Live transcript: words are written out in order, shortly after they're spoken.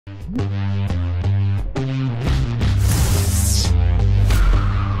What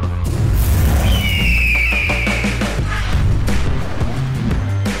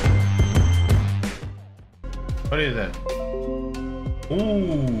is that?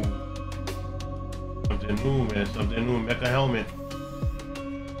 Ooh. Something new, man. Something new. Mecha helmet.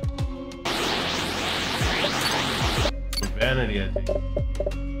 Vanity, I think.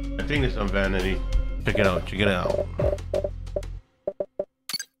 I think it's on vanity. Check it out. Check it out.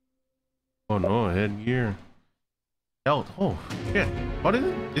 Oh no, headgear. Health. Oh shit. What is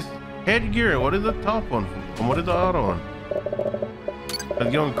it? This headgear. What is the top one? And what is the other one?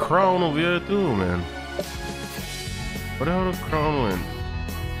 Let's get on crown over here too, man. What the hell is crown win?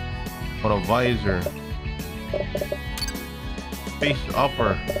 What a visor. Face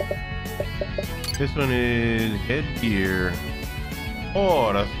upper. This one is headgear.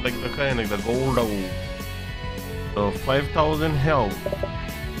 Oh, that's like the kind of the gold. So 5,000 health.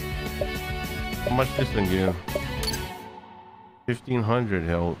 How much this one give? 1,500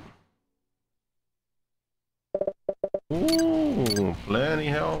 health. Ooh, plenty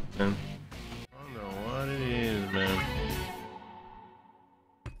health, man. I don't know what it is, man.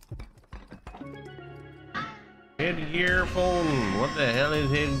 Headgear phone. What the hell is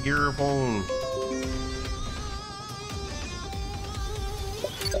headgear phone?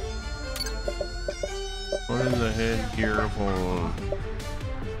 What is a headgear phone?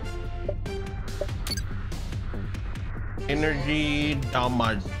 Energy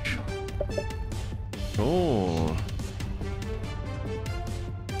damage. Oh.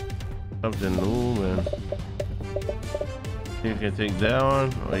 Something new, man. You can take that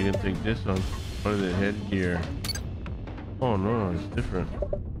one, or you can take this one. What is it? Headgear. Oh no, it's different.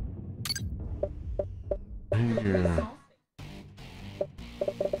 Headgear.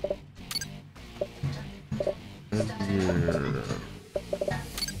 Headgear.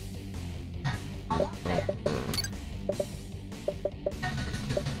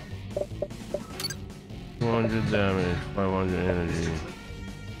 200 damage, 500 energy.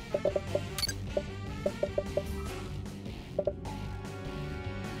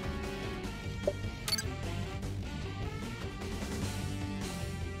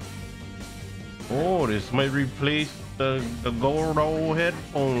 Oh, this might replace the gold old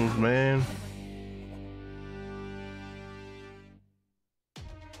headphones, man.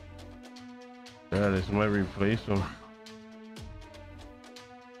 Yeah, this might replace them.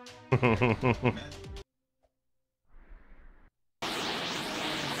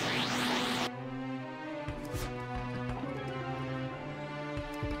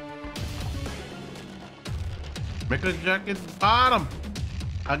 Mecha jacket bottom.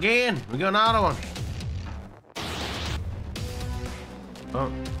 Again, we got another one. Oh.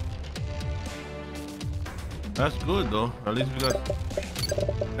 That's good though. At least we got,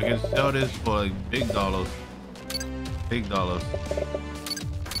 I can sell this for like big dollars. Big dollars.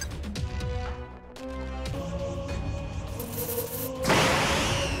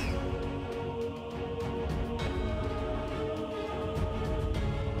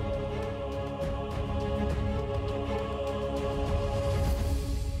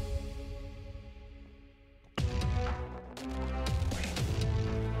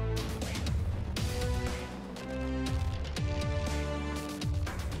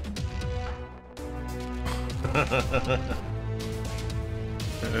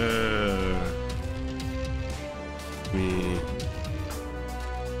 Me.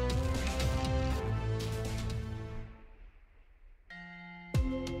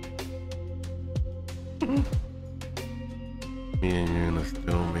 Me and you in a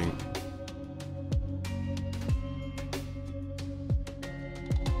stalemate.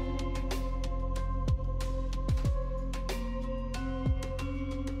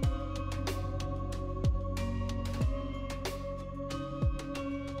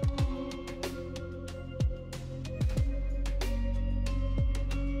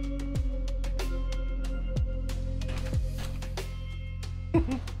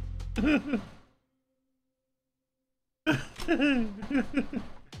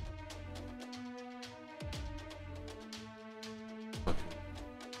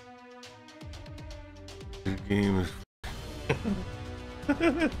 This game is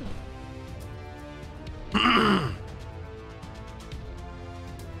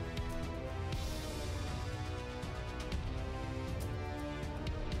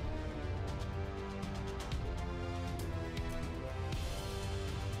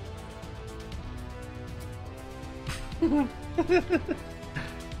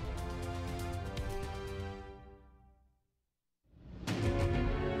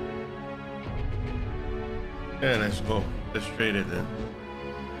yeah, let's go. Let's trade it then.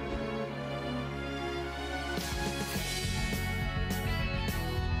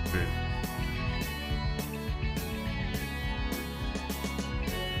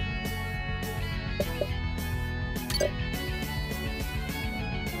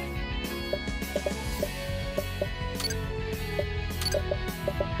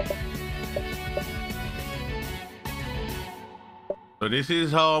 this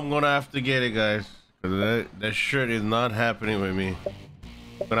is how I'm gonna have to get it, guys. Cause that shirt is not happening with me.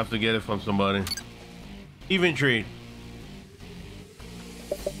 I'm gonna have to get it from somebody. Even trade.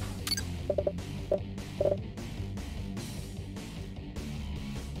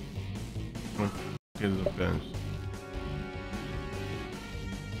 Here's the fence.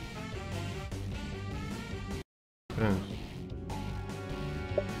 Fence.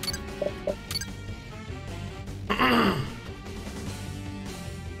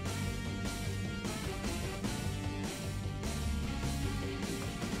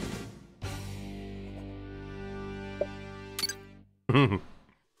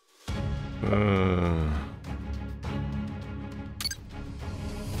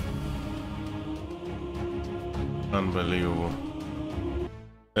 Unbelievable.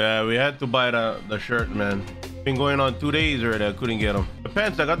 Yeah, we had to buy the shirt, man. Been going on 2 days already. I couldn't get them. The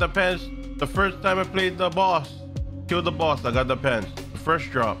pants, I got the pants the first time I played the boss. Killed the boss, I got the pants. The first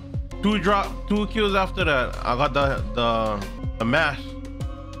drop. Two kills after that, I got the mask,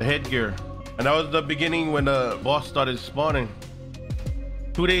 the headgear. And that was the beginning when the boss started spawning.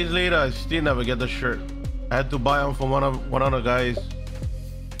 2 days later, I still never get the shirt. I had to buy them from one of the guys.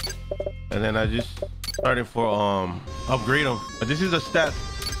 And then I just started for upgrade them. But this is the stats.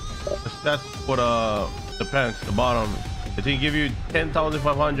 The stats for the pants, the bottom. I think give you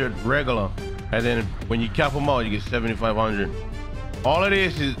 10,500 regular. And then when you cap them out, you get 7,500. All it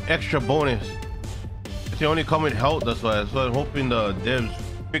is extra bonus. They only come with health, that's why. So I'm hoping the devs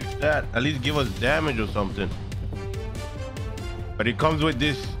fix that. At least give us damage or something. But it comes with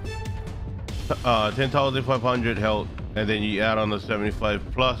this 10,500 health, and then you add on the 75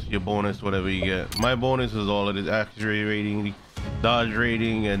 plus your bonus, whatever you get. My bonus is all it is: accuracy rating, dodge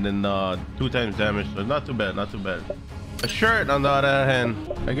rating, and then 2 times damage. So not too bad, not too bad. A shirt, on the other hand,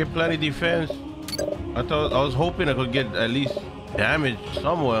 I get plenty defense. I was hoping I could get at least damage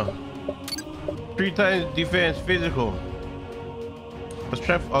somewhere. 3 times defense physical. I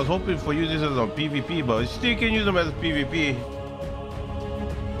was hoping for use this as on PvP, but I still can use them as PvP.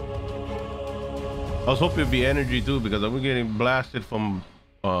 I was hoping it'd be energy too, because I'm getting blasted from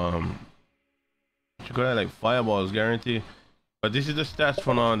like fireballs, guarantee. But this is the stats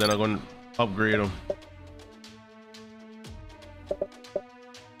for now, and then I'm gonna upgrade them.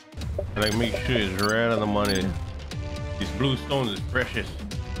 And like make sure it's right on the money. These blue stones is precious.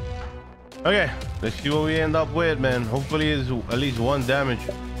 Okay, let's see what we end up with, man. Hopefully it's at least 1 damage.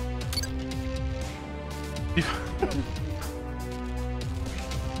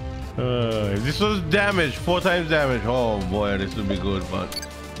 If this was damage, 4 times damage, oh boy, this would be good, but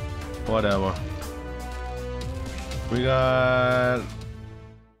whatever. We got,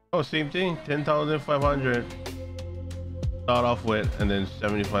 oh, same thing, 10,500 start off with, and then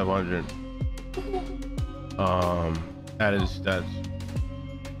 7,500 added stats.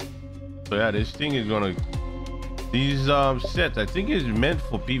 So yeah, this thing is gonna, these sets, I think is meant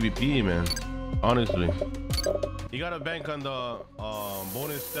for PvP, man, honestly. You gotta bank on the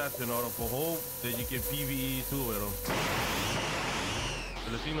bonus stats in order for hope that you can PvE too with them.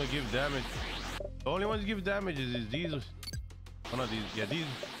 So the thing will give damage. The only ones give damage is these. Oh, not these. Yeah, these.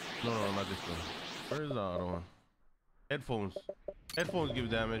 No, not this one. Where is the other one? Headphones. Headphones give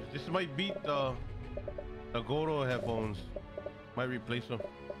damage. This might beat the Goro headphones. Might replace them.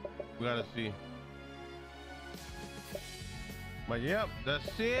 We gotta see. But yep,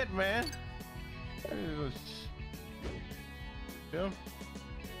 that's it, man. Yeah.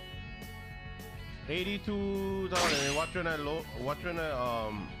 82,000. Watching that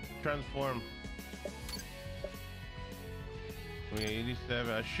transform. Okay,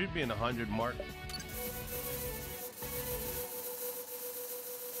 87. I should be in 100 mark.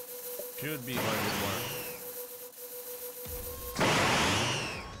 Should be 100 mark.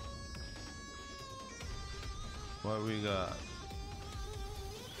 What we got?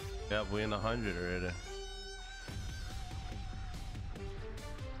 Yep, we're in 100 already.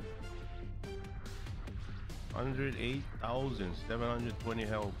 108,720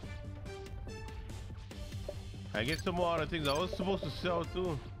 health. I get some more other things I was supposed to sell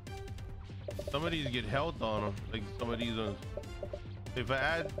too. Some of these get health on them, like some of these ones. If I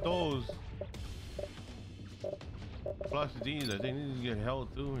add those plus these, I think these get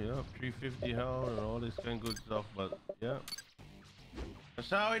health too. Yeah, 350 health and all this kind of good stuff. But yeah, that's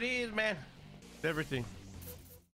how it is, man. It's everything.